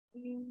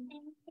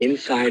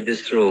Inside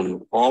this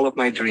room, all of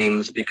my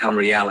dreams become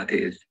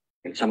realities,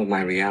 and some of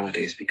my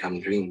realities become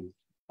dreams.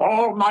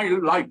 All my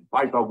life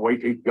I've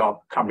awaited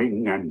your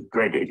coming and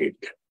dreaded it.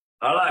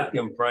 I like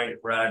them French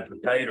fried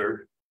potatoes.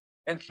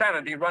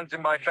 Insanity runs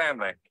in my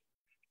family.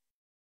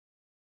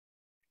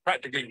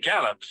 Practically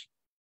gallops.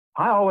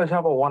 I always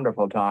have a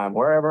wonderful time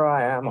wherever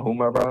I am,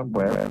 whomever I'm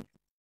with.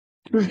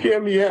 This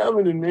can't be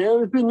happening,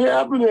 man. It's been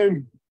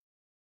happening.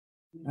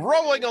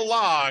 Rolling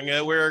along,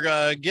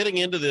 we're getting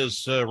into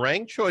this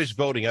ranked choice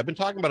voting. I've been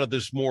talking about it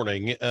this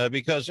morning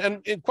because,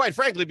 and quite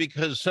frankly,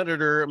 because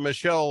Senator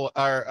Melisa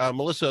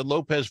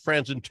López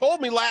Franzen told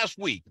me last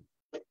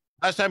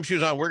time she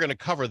was on, we're going to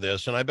cover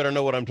this, and I better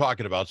know what I'm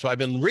talking about. So I've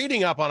been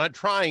reading up on it,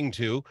 trying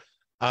to.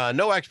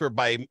 No expert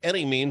by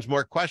any means,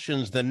 more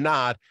questions than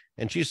not.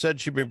 And she said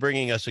she'd be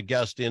bringing us a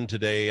guest in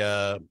today.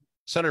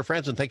 Senator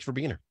Franzen, thanks for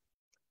being here.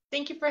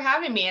 Thank you for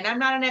having me. And I'm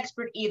not an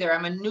expert either.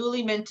 I'm a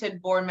newly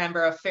minted board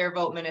member of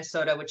FairVote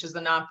Minnesota, which is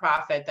the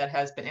nonprofit that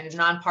has been, and is a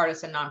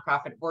nonpartisan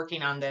nonprofit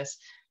working on this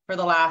for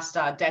the last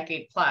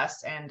decade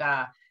plus. And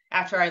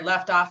after I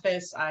left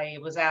office, I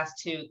was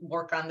asked to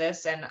work on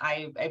this, and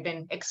I've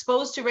been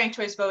exposed to ranked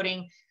choice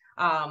voting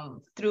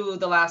through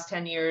the last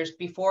 10 years.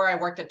 Before I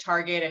worked at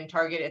Target, and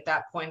Target at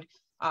that point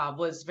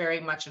was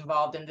very much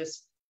involved in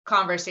this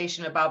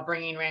conversation about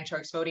bringing ranked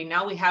choice voting.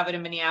 Now we have it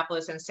in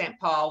Minneapolis and St.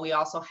 Paul. We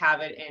also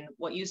have it in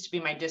what used to be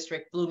my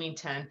district,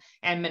 Bloomington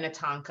and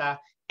Minnetonka,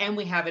 and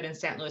we have it in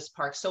St. Louis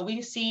Park. So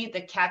we see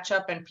the catch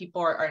up, and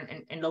people are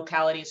in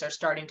localities are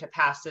starting to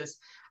pass this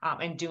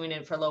and doing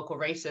it for local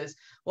races.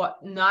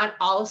 Not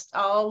all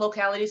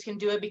localities can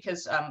do it,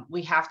 because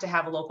we have to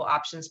have a local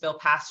options bill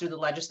passed through the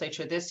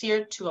legislature this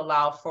year to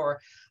allow for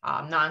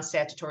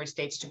non-statutory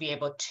states to be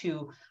able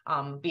to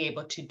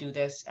do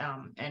this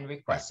and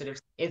request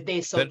it if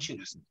they so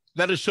choose.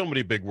 That is so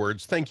many big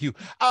words. Thank you.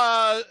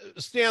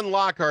 Stan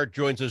Lockhart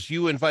joins us.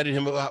 You invited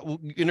him.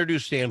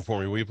 Introduce Stan for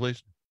me, will you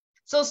please?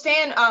 So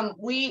Stan,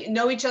 we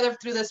know each other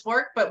through this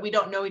work, but we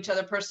don't know each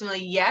other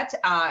personally yet.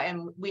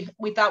 And we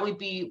thought we'd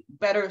be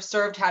better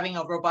served having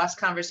a robust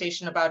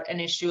conversation about an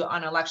issue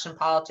on election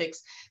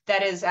politics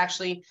that is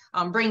actually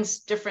brings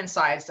different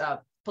sides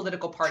of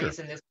political parties,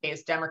 sure. In this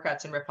case,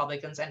 Democrats and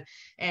Republicans.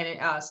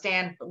 And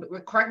Stan,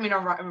 correct me if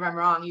I'm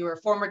wrong, you were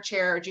former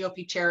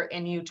GOP chair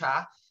in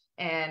Utah,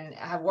 and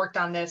have worked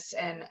on this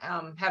and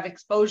have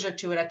exposure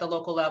to it at the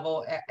local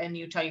level in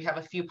Utah. You have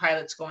a few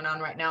pilots going on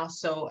right now.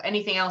 So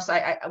anything else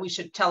we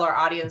should tell our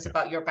audience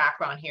about your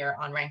background here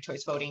on ranked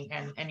choice voting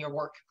and your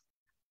work?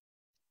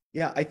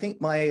 Yeah, I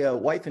think my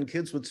wife and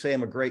kids would say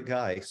I'm a great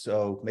guy.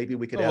 So maybe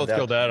we could add let's that.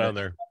 Let's go that on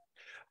there.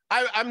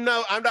 I'm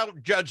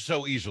not judged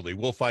so easily.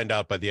 We'll find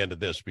out by the end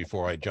of this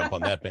before I jump on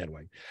that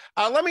bandwagon.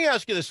 Let me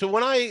ask you this. So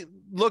when I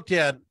looked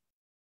at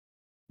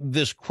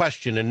this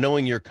question and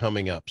knowing you're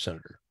coming up,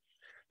 Senator,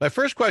 my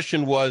first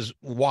question was,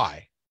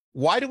 why?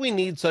 Why do we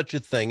need such a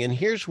thing? And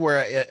here's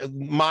where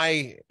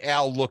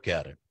I'll look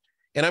at it.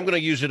 And I'm going to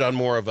use it on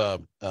more of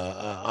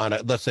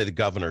let's say, the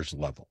governor's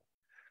level.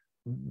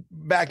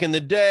 Back in the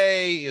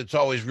day, it's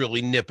always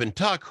really nip and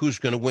tuck, who's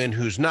going to win,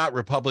 who's not,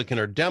 Republican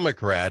or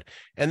Democrat.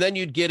 And then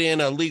you'd get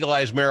in a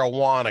legalized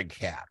marijuana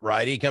cat,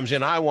 right? He comes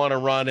in, I want to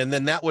run. And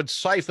then that would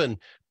siphon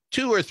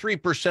 2 or 3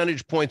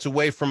 percentage points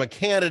away from a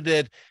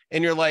candidate.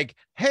 And you're like,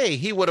 hey,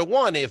 he would have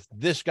won if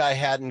this guy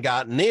hadn't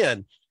gotten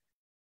in.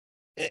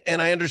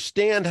 And I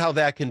understand how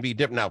that can be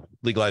different. Now,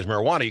 legalized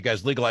marijuana, you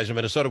guys legalize in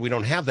Minnesota. We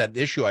don't have that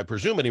issue, I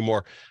presume,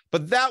 anymore.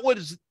 But that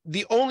was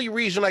the only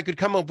reason I could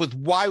come up with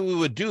why we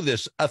would do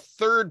this. A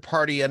third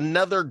party,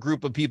 another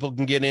group of people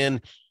can get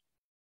in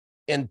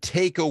and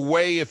take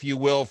away, if you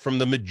will, from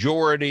the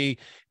majority.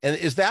 And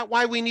is that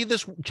why we need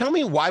this? Tell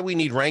me why we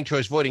need ranked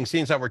choice voting,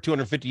 seeing how we're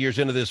 250 years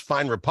into this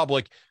fine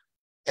republic,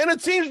 and it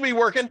seems to be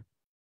working.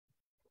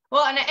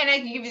 Well, and I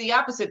can give you the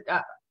opposite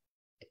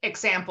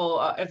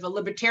example. If a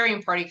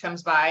Libertarian Party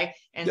comes by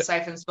and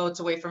siphons votes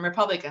away from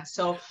Republicans.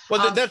 So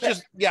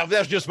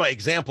that's just my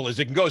example. Is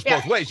it can go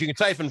both ways. You can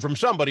siphon from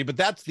somebody, but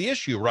that's the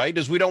issue, right?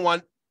 Is we don't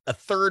want a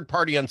third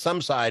party on some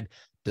side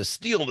to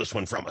steal this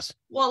one from us.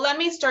 Well, let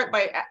me start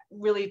by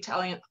really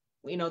telling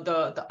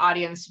the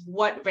audience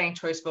what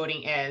ranked choice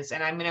voting is,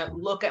 and I'm going to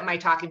look at my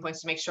talking points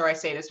to make sure I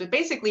say this. But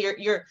basically,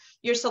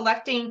 you're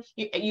selecting,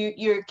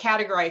 you're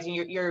categorizing,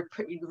 you're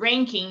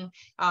ranking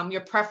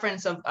your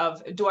preference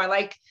of do I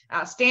like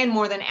Stan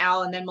more than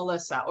Al and then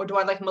Melisa, or do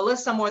I like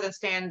Melisa more than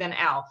Stan then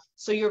Al?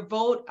 So your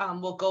vote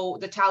will go,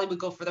 the tally would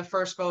go for the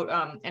first vote,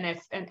 and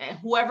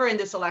whoever in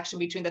this election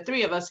between the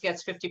three of us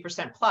gets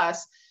 50%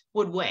 plus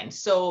would win.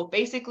 So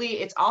basically,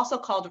 it's also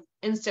called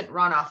instant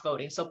runoff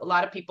voting. So a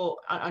lot of people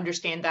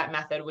understand that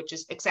method, which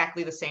is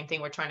exactly the same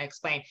thing we're trying to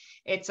explain.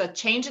 It's a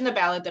change in the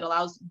ballot that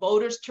allows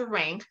voters to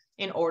rank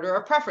in order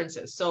of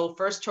preferences. So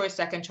first choice,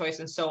 second choice,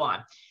 and so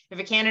on. If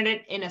a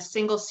candidate in a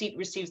single seat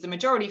receives the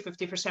majority,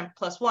 50%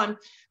 plus one,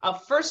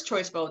 of first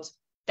choice votes,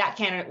 that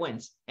candidate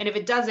wins. And if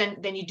it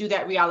doesn't, then you do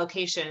that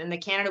reallocation, and the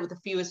candidate with the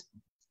fewest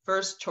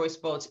first choice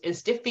votes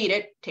is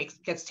defeated,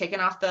 gets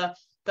taken off the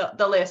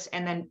list,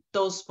 and then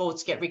those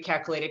votes get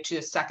recalculated to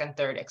the second,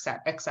 third, et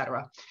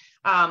cetera.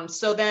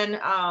 So then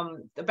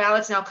the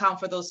ballots now count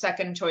for those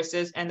second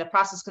choices, and the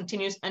process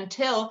continues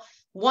until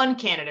one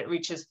candidate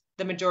reaches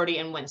the majority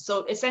and wins.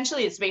 So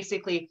essentially, it's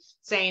basically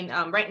saying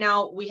right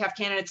now we have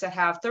candidates that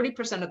have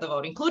 30% of the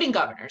vote, including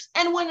governors,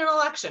 and win an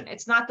election.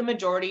 It's not the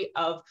majority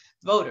of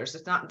voters.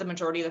 It's not the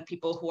majority of the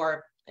people who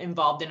are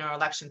involved in our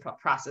election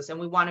process. And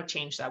we want to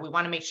change that. We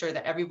want to make sure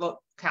that every vote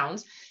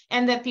counts,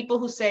 and that people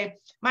who say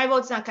my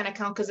vote's not going to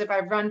count because if I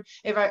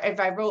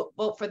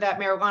vote for that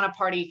marijuana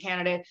party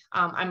candidate,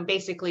 I'm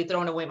basically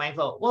throwing away my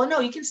vote. Well, no,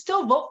 you can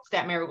still vote for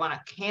that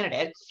marijuana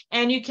candidate,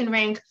 and you can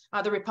rank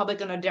the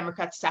Republican or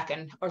Democrat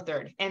second or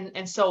third,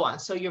 and so on.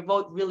 So your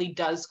vote really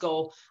does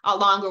go a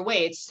longer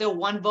way. It's still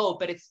one vote,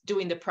 but it's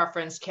doing the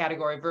preference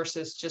category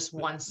versus just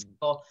one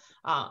single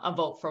a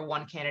vote for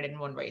one candidate in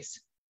one race.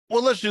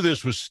 Well, let's do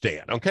this with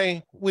Stan,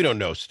 okay? We don't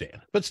know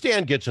Stan, but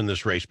Stan gets in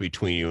this race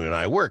between you and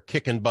I. We're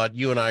kicking butt,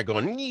 you and I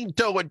going,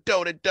 do. But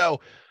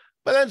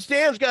then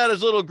Stan's got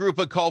his little group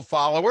of cult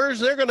followers.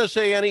 They're going to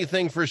say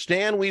anything for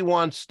Stan. We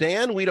want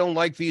Stan. We don't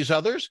like these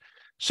others.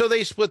 So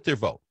they split their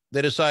vote.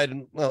 They decide,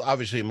 well,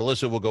 obviously,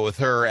 Melisa will go with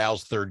her.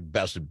 Al's third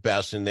best at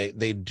best, and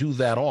they do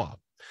that off.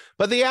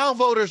 But the Al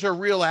voters are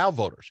real Al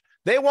voters.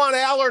 They want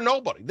Al or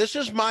nobody. This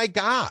is my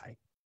guy.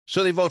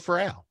 So they vote for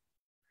Al.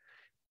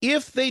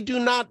 If they do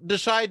not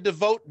decide to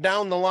vote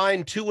down the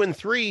line 2 and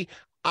 3,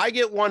 I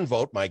get 1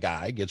 vote. My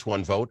guy gets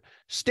 1 vote.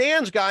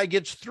 Stan's guy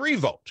gets 3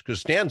 votes because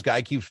Stan's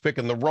guy keeps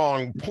picking the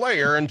wrong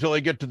player until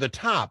they get to the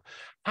top.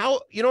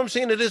 How, you know what I'm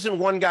saying? It isn't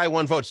 1 guy,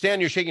 1 vote. Stan,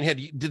 you're shaking your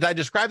head. Did I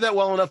describe that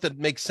well enough that it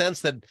makes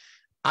sense that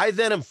I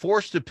then am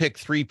forced to pick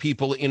 3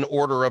 people in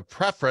order of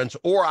preference,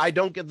 or I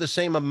don't get the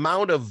same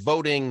amount of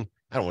voting?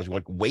 I don't know,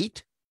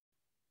 weight?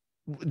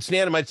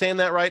 Stan, am I saying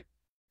that right?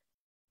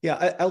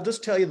 Yeah, I'll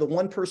just tell you the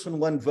 1 person,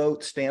 1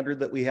 vote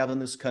standard that we have in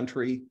this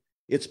country.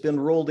 It's been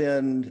rolled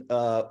in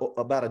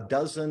about a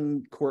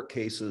dozen court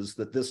cases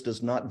that this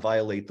does not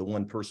violate the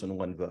 1 person,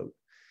 1 vote.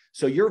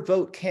 So your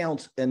vote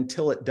counts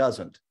until it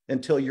doesn't,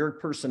 until your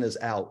person is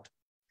out.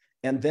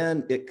 And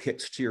then it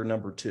kicks to your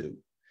number 2.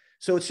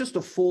 So it's just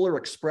a fuller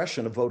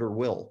expression of voter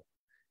will.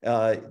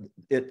 But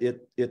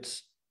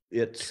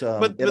that's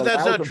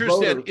not true,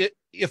 Stan.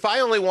 If I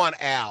only want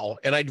Al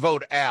and I'd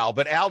vote Al,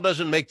 but Al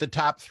doesn't make the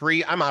top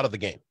 3, I'm out of the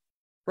game.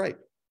 Right.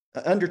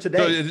 Under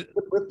today,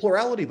 with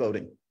plurality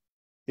voting.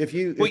 If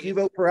you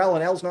vote for Al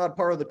and Al's not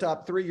part of the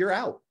top 3, you're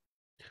out.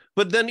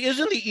 But then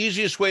isn't the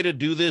easiest way to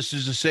do this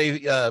is to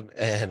say,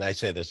 and I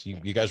say this,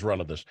 you guys run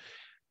on this.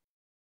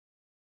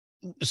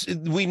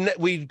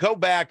 We go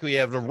back, we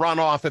have a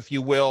runoff, if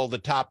you will. The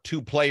top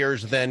 2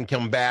 players then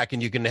come back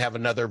and you can have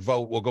another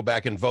vote. We'll go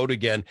back and vote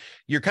again.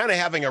 You're kind of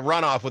having a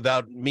runoff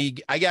without me.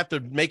 I have to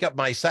make up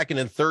my second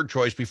and third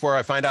choice before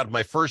I find out if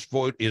my first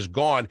vote is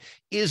gone.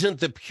 Isn't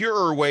the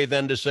purer way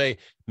then to say,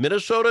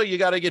 Minnesota, you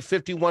got to get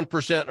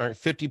 51% or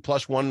 50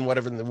 plus 1,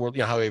 whatever in the world,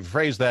 you know, how we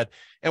phrase that.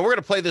 And we're going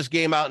to play this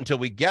game out until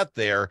we get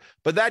there.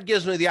 But that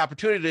gives me the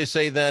opportunity to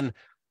say then,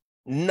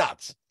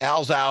 nuts,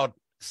 Al's out.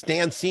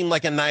 Stan seemed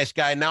like a nice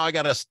guy. Now I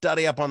got to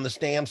study up on the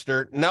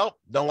Stanster. Nope,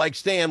 don't like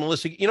Stan.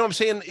 Melissa, you know what I'm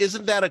saying?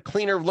 Isn't that a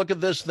cleaner look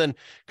at this than,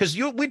 because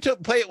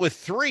play it with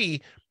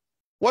 3.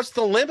 What's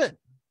the limit?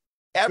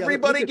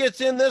 Everybody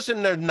gets in this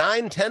and there's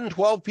 9, 10,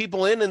 12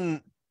 people in,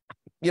 and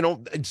you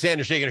know, Stan,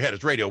 you're shaking your head.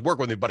 It's radio. Work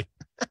with me, buddy.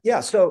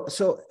 Yeah. So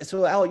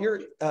Al,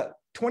 you're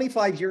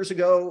 25 years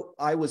ago,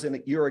 I was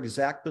in your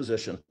exact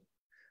position.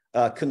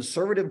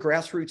 Conservative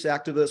grassroots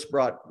activists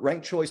brought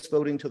ranked choice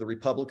voting to the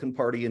Republican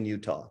Party in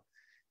Utah.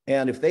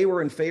 And if they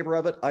were in favor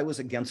of it, I was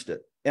against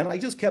it. And I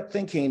just kept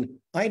thinking,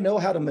 I know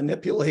how to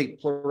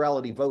manipulate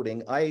plurality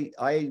voting.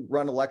 I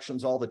run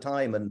elections all the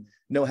time and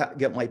know how to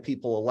get my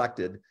people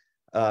elected.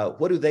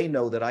 What do they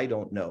know that I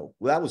don't know?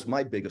 Well, that was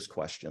my biggest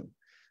question.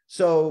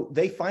 So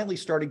they finally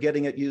started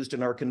getting it used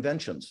in our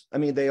conventions. I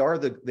mean, they are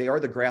the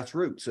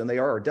grassroots and they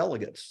are our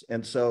delegates.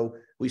 And so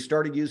we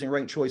started using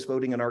ranked choice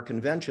voting in our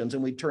conventions,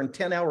 and we turned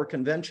 10-hour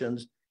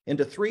conventions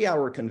into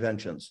 3-hour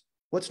conventions.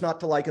 What's not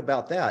to like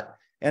about that?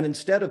 And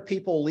instead of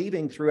people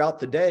leaving throughout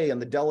the day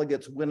and the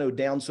delegates winnowed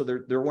down so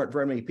there weren't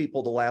very many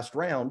people the last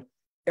round,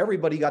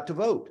 everybody got to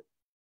vote.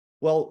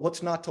 Well,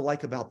 what's not to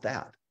like about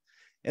that?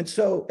 And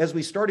so as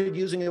we started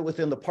using it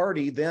within the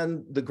party,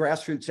 then the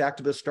grassroots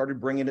activists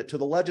started bringing it to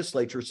the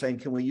legislature saying,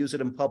 can we use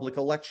it in public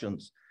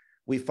elections?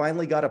 We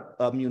finally got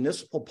a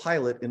municipal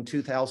pilot in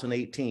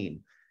 2018.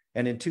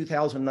 And in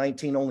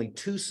 2019, only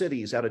 2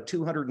 cities out of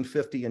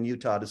 250 in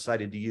Utah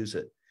decided to use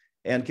it.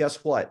 And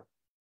guess what?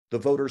 The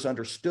voters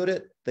understood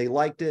it, they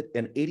liked it,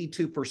 and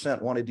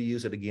 82% wanted to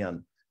use it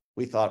again.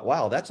 We thought,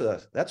 wow,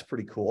 that's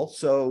pretty cool.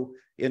 So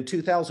in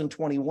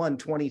 2021,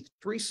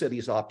 23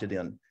 cities opted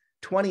in.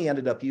 20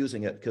 ended up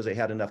using it because they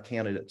had enough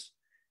candidates.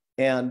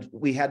 And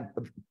we had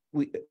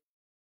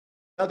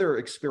another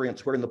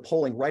experience where in the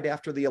polling right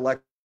after the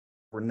election,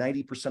 where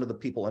 90% of the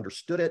people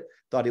understood it,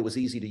 thought it was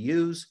easy to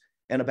use,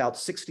 and about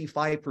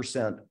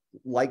 65%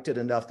 liked it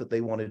enough that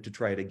they wanted to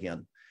try it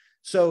again.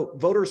 So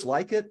voters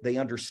like it, they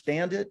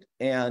understand it,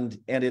 and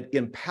it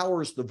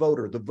empowers the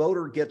voter. The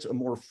voter gets to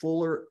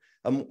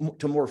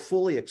more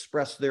fully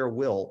express their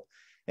will.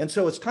 And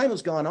so as time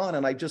has gone on,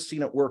 and I've just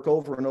seen it work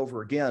over and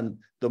over again,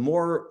 the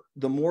more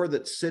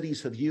that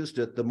cities have used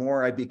it, the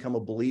more I become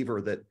a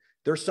believer that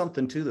there's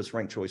something to this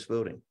ranked choice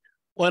voting.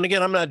 Well, and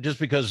again, I'm not just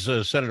because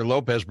Senator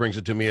López brings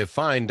it to me a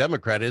fine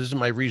Democrat. It isn't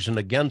my reason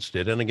against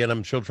it. And again,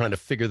 I'm still trying to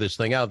figure this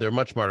thing out. They're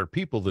much smarter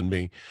people than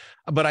me.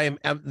 But I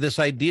am this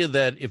idea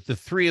that if the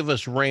three of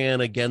us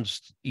ran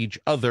against each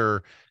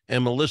other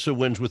and Melisa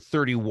wins with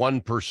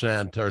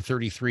 31% or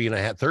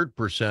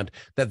 33.5%,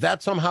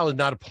 that somehow is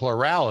not a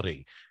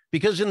plurality.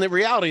 Because in the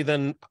reality,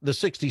 then the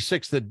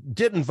 66 that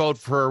didn't vote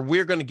for her,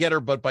 we're going to get her,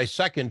 but by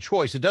second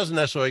choice. It doesn't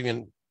necessarily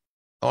even,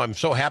 oh, I'm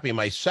so happy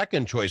my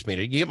second choice made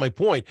it. You get my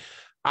point.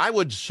 I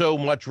would so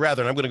much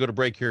rather, and I'm going to go to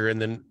break here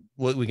and then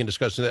we can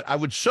discuss that. I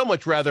would so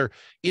much rather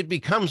it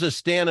becomes a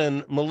Stan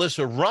and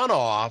Melisa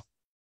runoff.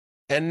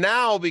 And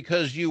now,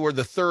 because you were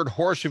the third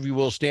horse, if you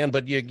will, Stan,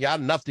 but you got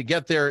enough to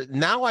get there,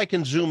 now I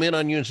can zoom in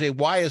on you and say,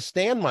 why is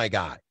Stan my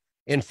guy?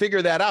 And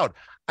figure that out.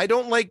 I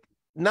don't like,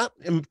 not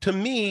to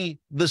me,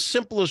 the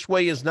simplest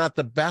way is not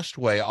the best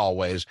way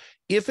always.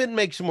 If it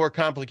makes it more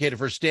complicated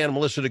for Stan and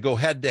Melisa to go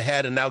head to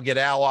head and now get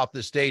Al off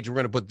the stage, we're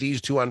going to put these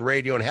two on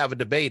radio and have a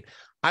debate.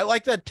 I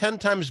like that 10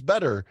 times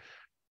better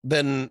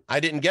than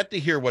I didn't get to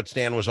hear what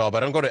Stan was all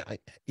about.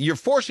 You're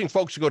forcing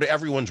folks to go to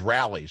everyone's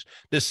rallies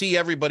to see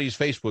everybody's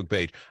Facebook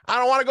page. I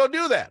don't want to go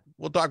do that.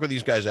 We'll talk with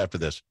these guys after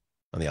this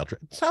on the Ultra.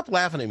 Stop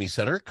laughing at me,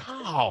 Senator.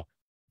 Call.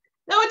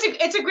 No,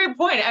 it's a great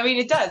point. I mean,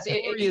 it does.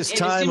 Glorious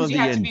time of the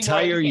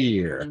entire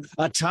year.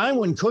 A time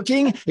when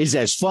cooking is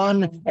as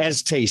fun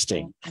as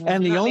tasting.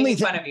 And the only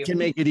thing that can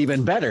make it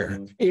even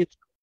better is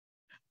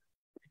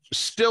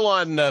still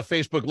on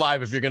Facebook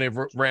Live if you're going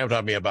to rant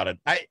on me about it.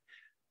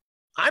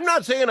 I'm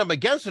not saying I'm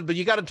against it, but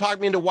you got to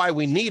talk me into why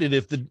we need it.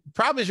 If the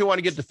problem is you want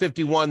to get to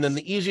 51, then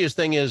the easiest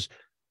thing is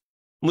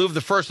move the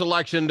first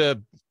election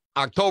to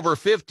October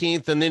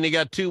 15th, and then you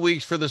got 2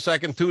 weeks for the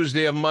second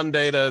Tuesday of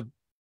Monday to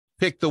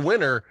pick the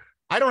winner.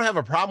 I don't have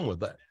a problem with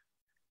that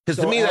because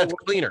to me, that's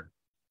cleaner.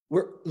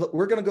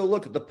 We're going to go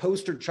look at the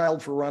poster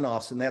child for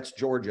runoffs, and that's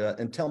Georgia,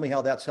 and tell me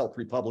how that's helped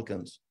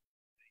Republicans.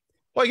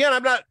 Well, again,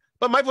 I'm not.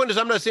 But my point is,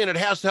 I'm not saying it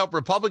has to help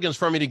Republicans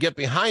for me to get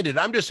behind it.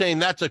 I'm just saying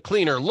that's a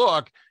cleaner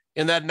look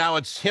in that now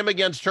it's him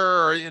against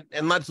her,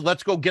 and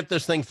let's go get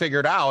this thing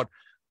figured out.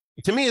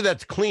 To me,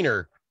 that's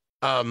cleaner.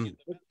 And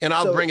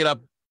I'll bring it up.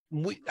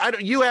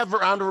 You have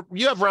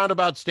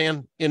roundabouts,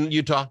 Stan, in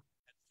Utah.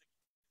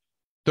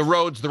 The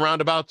roads, the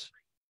roundabouts.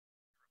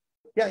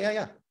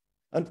 Yeah.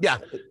 Yeah.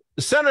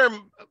 Senator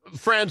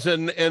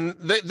Franzen, and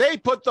they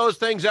put those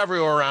things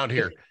everywhere around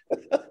here.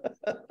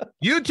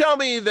 You tell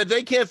me that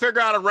they can't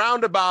figure out a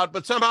roundabout,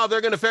 but somehow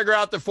they're going to figure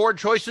out the four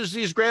choices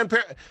these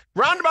grandparents.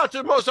 Roundabouts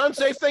are the most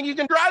unsafe thing you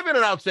can drive in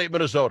outstate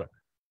Minnesota.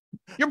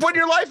 You're putting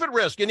your life at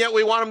risk, and yet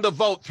we want them to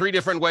vote 3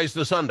 different ways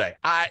this Sunday.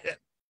 I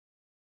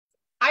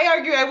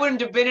argue I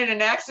wouldn't have been in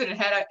an accident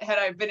had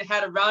I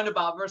had a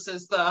roundabout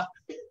versus the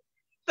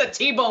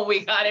T-bone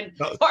we got in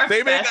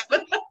Farmfest.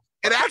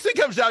 It actually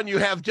comes down, you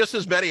have just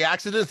as many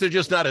accidents. They're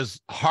just not as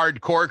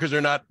hardcore because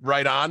they're not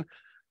right on.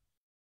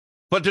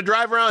 But to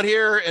drive around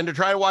here and to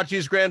try to watch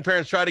these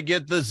grandparents try to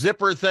get the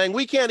zipper thing,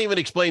 we can't even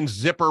explain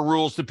zipper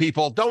rules to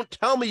people. Don't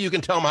tell me you can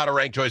tell them how to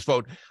rank choice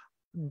vote.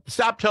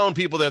 Stop telling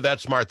people they're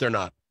that smart. They're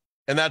not.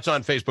 And that's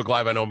on Facebook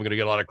Live. I know I'm going to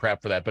get a lot of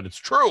crap for that, but it's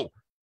true.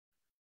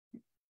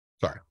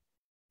 Sorry.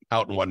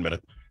 Out in 1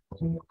 minute.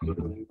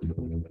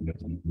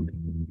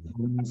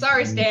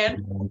 Sorry,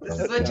 Stan. This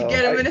is what you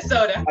get in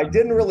Minnesota. I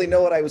didn't really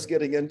know what I was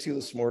getting into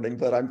this morning,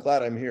 but I'm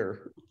glad I'm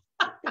here.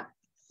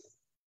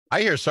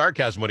 I hear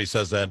sarcasm when he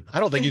says that. I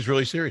don't think he's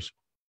really serious.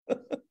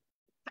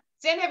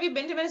 Stan, have you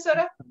been to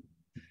Minnesota?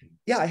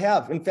 Yeah, I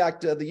have. In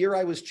fact, the year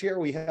I was chair,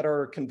 we had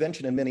our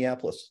convention in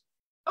Minneapolis.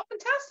 Oh,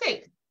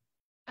 fantastic.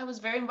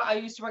 I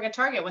used to work at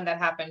Target when that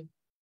happened.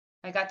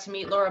 I got to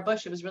meet Laura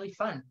Bush. It was really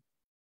fun.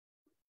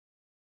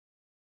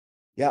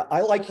 Yeah,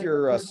 I like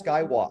your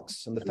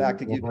skywalks and the fact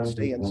that you can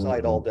stay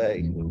inside all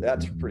day.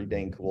 That's pretty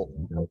dang cool.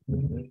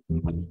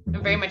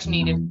 Very much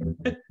needed.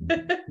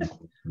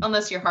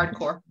 Unless you're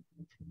hardcore.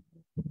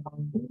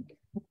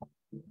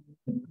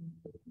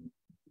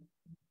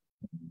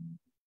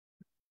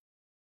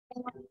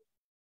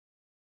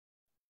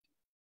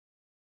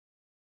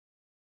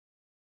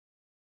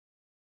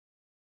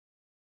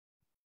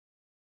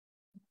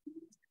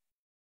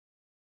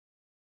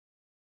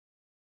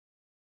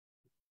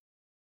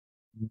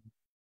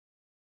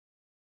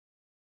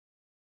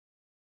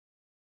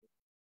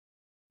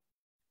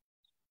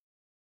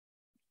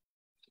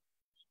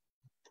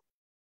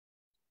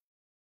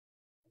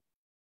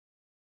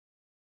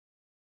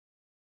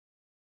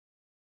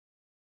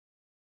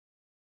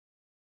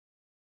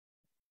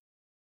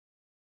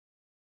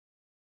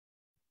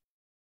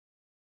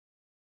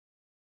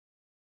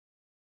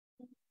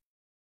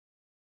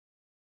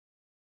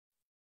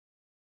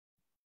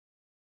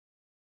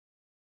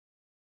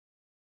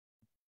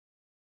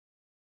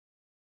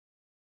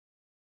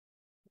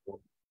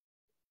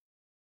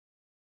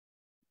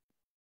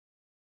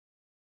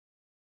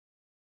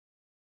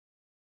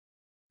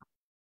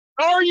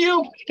 Are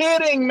you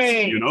kidding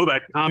me? You know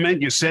that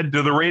comment you said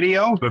to the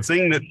radio? The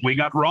thing that we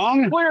got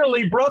wrong?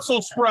 Clearly,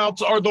 Brussels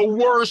sprouts are the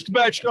worst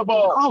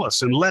vegetable. Call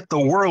us and let the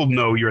world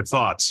know your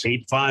thoughts.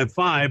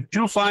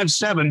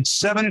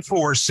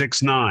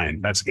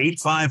 855-257-7469. That's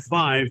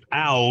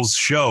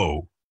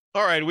 855-ALS-SHOW.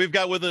 All right, we've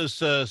got with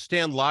us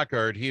Stan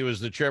Lockhart. He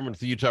was the chairman of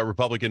the Utah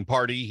Republican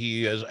Party.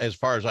 He is, as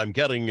far as I'm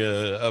getting,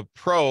 a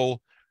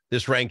pro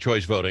this ranked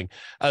choice voting.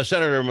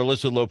 Senator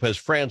Melisa López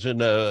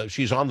Franzen,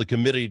 she's on the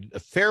committee.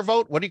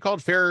 FairVote, what do you call it?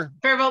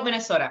 FairVote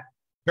Minnesota.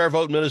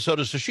 FairVote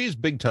Minnesota. So she's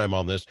big time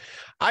on this.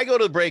 I go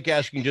to the break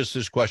asking just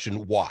this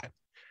question: why?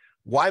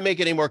 Why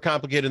make it any more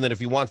complicated than if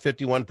you want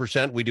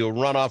 51%, we do a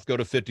runoff, go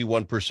to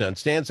 51%.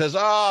 Stan says,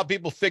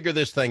 people figure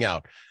this thing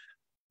out.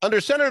 Under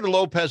Senator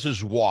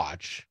Lopez's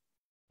watch,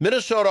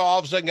 Minnesota all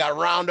of a sudden got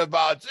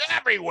roundabouts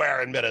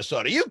everywhere in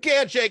Minnesota. You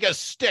can't shake a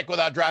stick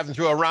without driving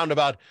through a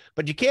roundabout,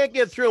 but you can't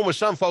get through them with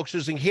some folks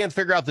and can't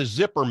figure out the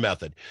zipper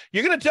method.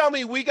 You're going to tell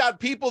me we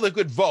got people that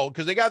could vote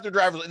because they got their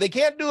driver's. They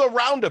can't do a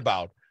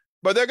roundabout,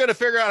 but they're going to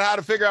figure out how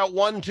to figure out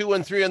 1, 2,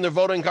 and 3 on their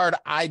voting card.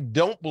 I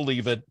don't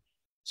believe it.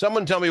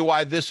 Someone tell me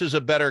why this is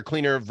a better,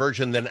 cleaner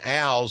version than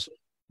Al's.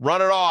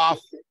 Run it off.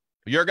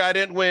 Your guy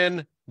didn't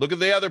win. Look at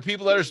the other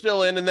people that are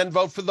still in and then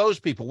vote for those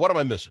people. What am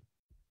I missing?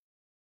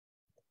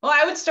 Well,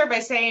 I would start by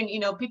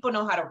saying, people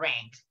know how to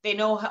rank. They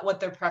know what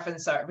their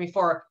preferences are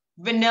before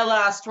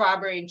vanilla,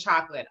 strawberry, and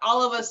chocolate.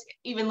 All of us,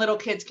 even little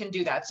kids, can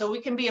do that. So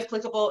we can be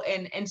applicable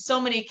in so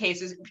many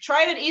cases.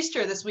 Try it at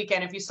Easter this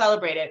weekend if you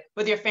celebrate it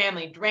with your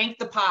family. Rank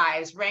the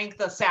pies, rank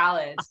the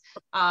salads,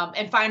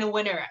 and find a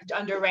winner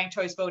under ranked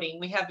choice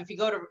voting. We have, if you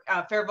go to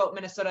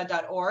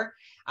fairvoteminnesota.org,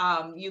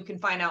 you can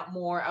find out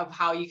more of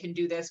how you can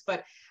do this.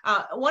 But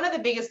one of the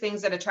biggest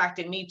things that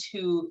attracted me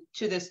to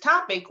this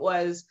topic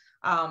was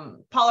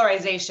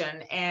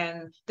polarization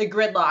and the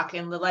gridlock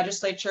in the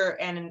legislature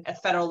and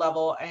at federal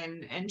level,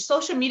 and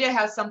social media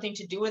has something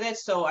to do with it.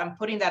 So I'm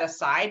putting that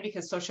aside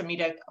because social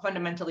media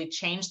fundamentally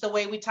changed the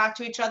way we talk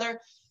to each other.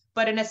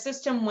 But in a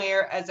system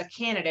where, as a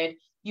candidate,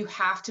 you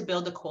have to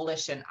build a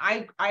coalition.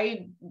 I'm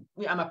a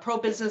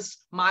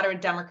pro-business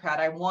moderate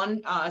Democrat. I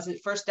won as the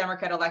first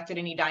Democrat elected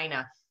in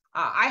Edina.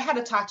 I had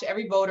to talk to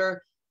every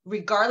voter,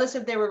 regardless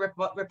if they were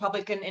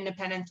Republican,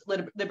 Independent,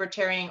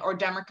 Libertarian, or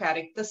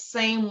Democratic, the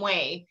same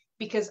way,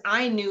 because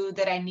I knew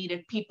that I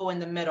needed people in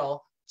the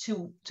middle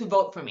to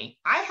vote for me.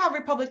 I have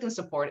Republican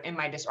support in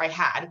my district. I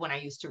had when I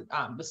used to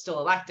was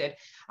still elected.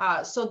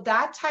 So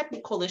that type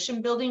of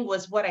coalition building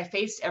was what I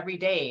faced every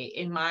day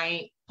in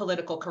my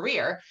political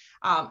career.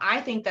 I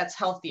think that's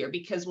healthier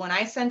because when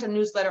I send a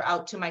newsletter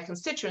out to my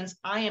constituents,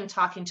 I am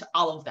talking to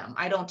all of them.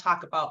 I don't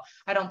talk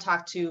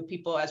to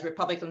people as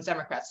Republicans,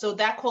 Democrats. So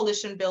that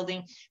coalition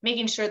building,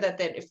 making sure that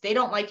if they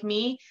don't like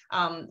me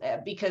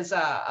because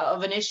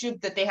of an issue,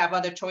 that they have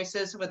other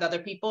choices with other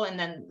people, and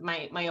then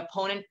my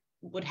opponent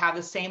would have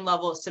the same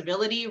level of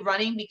civility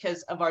running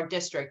because of our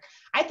district.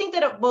 I think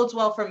that it bodes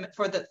well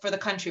for the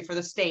country, for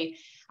the state.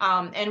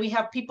 And we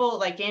have people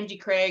like Angie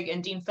Craig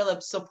and Dean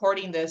Phillips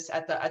supporting this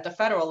at the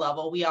federal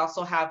level. We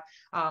also have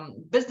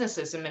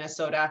businesses in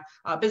Minnesota,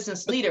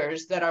 business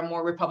leaders that are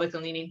more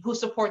Republican leaning who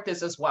support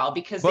this as well,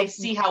 because they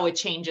see how it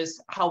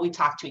changes how we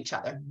talk to each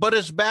other. But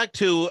it's back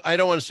to, I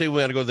don't want to say we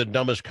got to go to the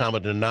dumbest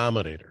common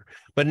denominator,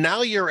 but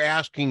now you're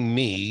asking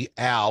me,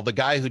 Al, the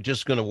guy who's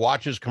just going to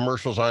watch his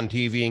commercials on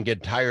TV and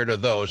get tired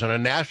of those, on a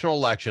national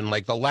election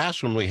like the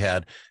last one we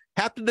had,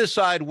 have to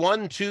decide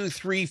 1, 2,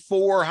 3,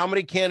 4, how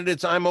many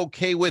candidates I'm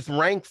okay with,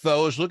 rank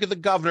those, look at the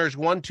governors,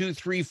 1, 2,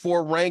 3,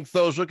 4, rank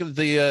those, look at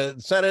the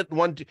Senate,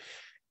 1, 2.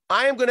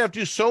 I am going to have to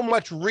do so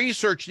much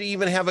research to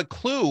even have a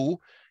clue.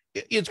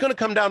 It's going to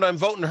come down to I'm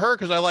voting her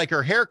because I like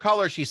her hair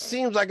color. She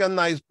seems like a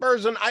nice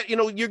person.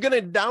 You're going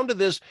to down to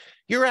this.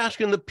 You're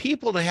asking the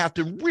people to have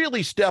to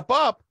really step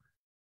up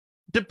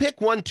to pick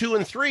 1, 2,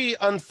 and 3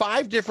 on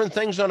 5 different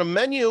things on a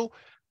menu.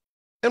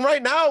 And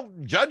right now,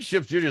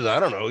 judgeships, you're just, I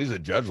don't know, he's a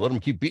judge, let him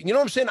keep beating. You know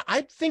what I'm saying?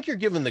 I think you're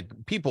giving the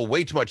people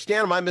way too much.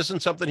 Stan, am I missing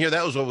something here?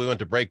 That was what we went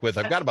to break with.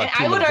 I've got about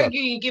 2 minutes. I would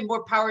argue you give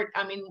more power.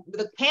 I mean,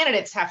 the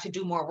candidates have to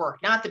do more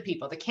work, not the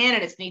people. The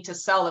candidates need to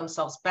sell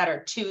themselves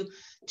better to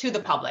the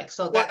public.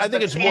 So I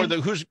think it's more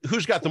the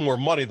who's got the more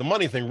money. The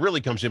money thing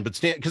really comes in, but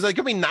Stan, because there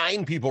could be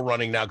 9 people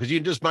running now, because you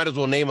just might as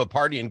well name a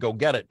party and go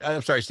get it.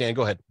 I'm sorry, Stan,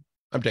 go ahead.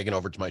 I'm taking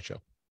over. It's my show.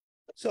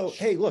 So,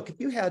 hey, look, if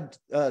you had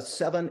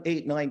 7,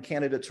 8, 9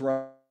 candidates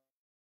run,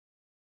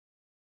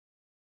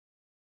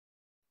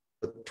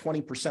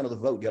 20% of the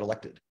vote get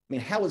elected. I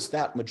mean, how is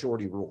that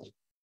majority rule?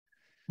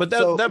 But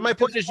that my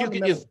point is, you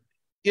can,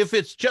 if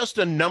it's just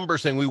a number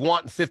saying we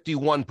want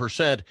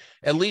 51%,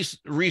 at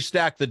least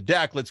restack the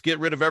deck. Let's get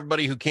rid of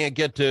everybody who can't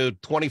get to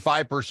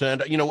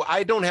 25%.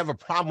 I don't have a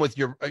problem with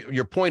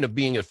your point of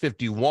being at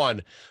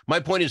 51. My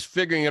point is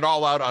figuring it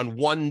all out on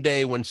one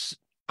day when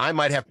I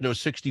might have to know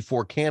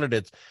 64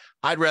 candidates.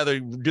 I'd rather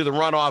do the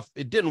runoff.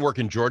 It didn't work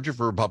in Georgia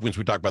for Republicans.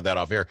 We talked about that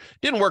off air.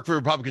 Didn't work for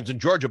Republicans in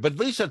Georgia, but at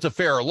least that's a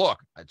fairer look.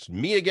 It's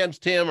me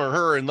against him or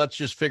her, and let's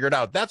just figure it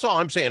out. That's all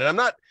I'm saying.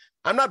 And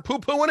I'm not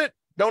poo-pooing it.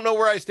 Don't know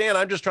where I stand.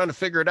 I'm just trying to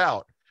figure it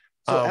out.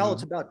 So, Al,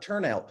 it's about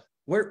turnout.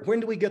 When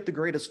do we get the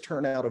greatest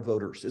turnout of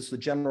voters? It's the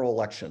general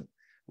election.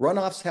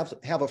 Runoffs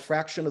have a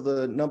fraction of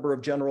the number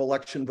of general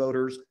election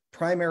voters.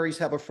 Primaries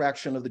have a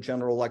fraction of the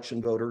general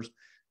election voters.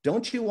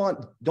 Don't you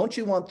want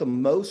the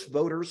most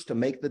voters to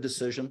make the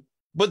decision?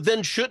 But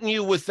then shouldn't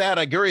you, with that,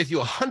 I agree with you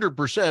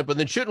 100%, but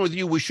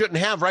then we shouldn't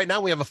have, right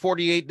now we have a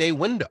 48-day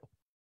window.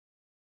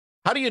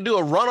 How do you do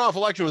a runoff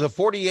election with a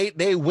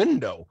 48-day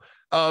window?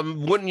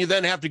 Wouldn't you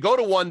then have to go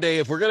to 1 day?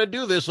 If we're going to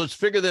do this, let's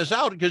figure this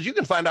out, because you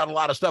can find out a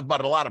lot of stuff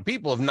about a lot of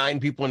people. If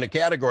 9 people in the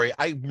category,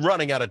 I'm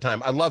running out of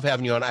time. I love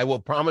having you on. I will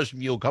promise if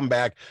you'll come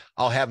back,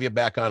 I'll have you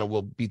back on and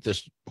we'll beat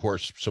this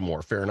horse some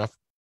more. Fair enough?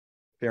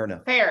 Fair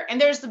enough. Fair.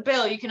 And there's the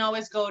bill. You can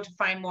always go to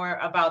find more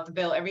about the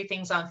bill.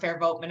 Everything's on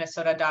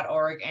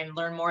fairvoteminnesota.org and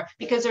learn more,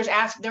 because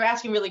they're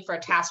asking really for a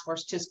task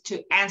force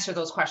to answer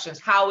those questions.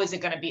 How is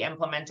it going to be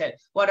implemented?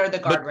 What are the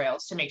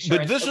guardrails to make sure?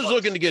 But this is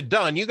looking to get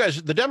done. You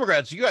guys, the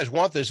Democrats, you guys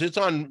want this. It's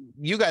on,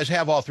 you guys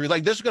have all three.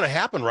 Like, this is going to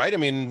happen, right? I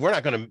mean, we're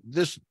not going to,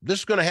 this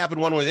is going to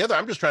happen one way or the other.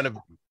 I'm just trying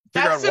to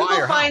figure out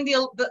why or how. That's simplifying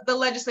the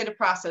legislative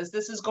process.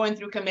 This is going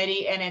through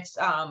committee, and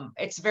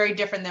it's very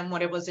different than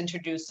what it was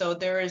introduced. So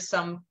there is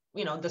some,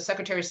 the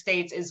Secretary of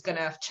State is going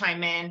to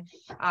chime in.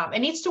 It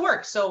needs to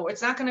work. So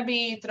it's not going to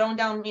be thrown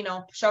down,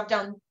 shoved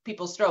down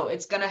people's throat.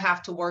 It's going to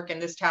have to work,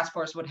 and this task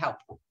force would help.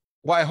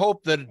 Well, I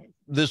hope that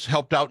this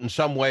helped out in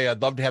some way.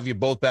 I'd love to have you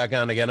both back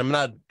on again. I'm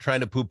not trying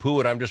to poo-poo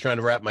it. I'm just trying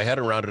to wrap my head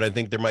around it. I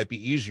think there might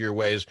be easier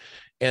ways.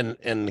 And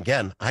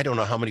again, I don't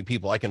know how many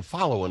people I can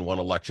follow in one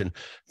election.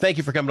 Thank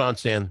you for coming on,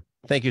 Stan.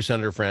 Thank you,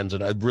 Senator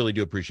Franzen. I really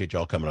do appreciate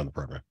y'all coming on the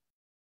program.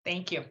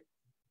 Thank you.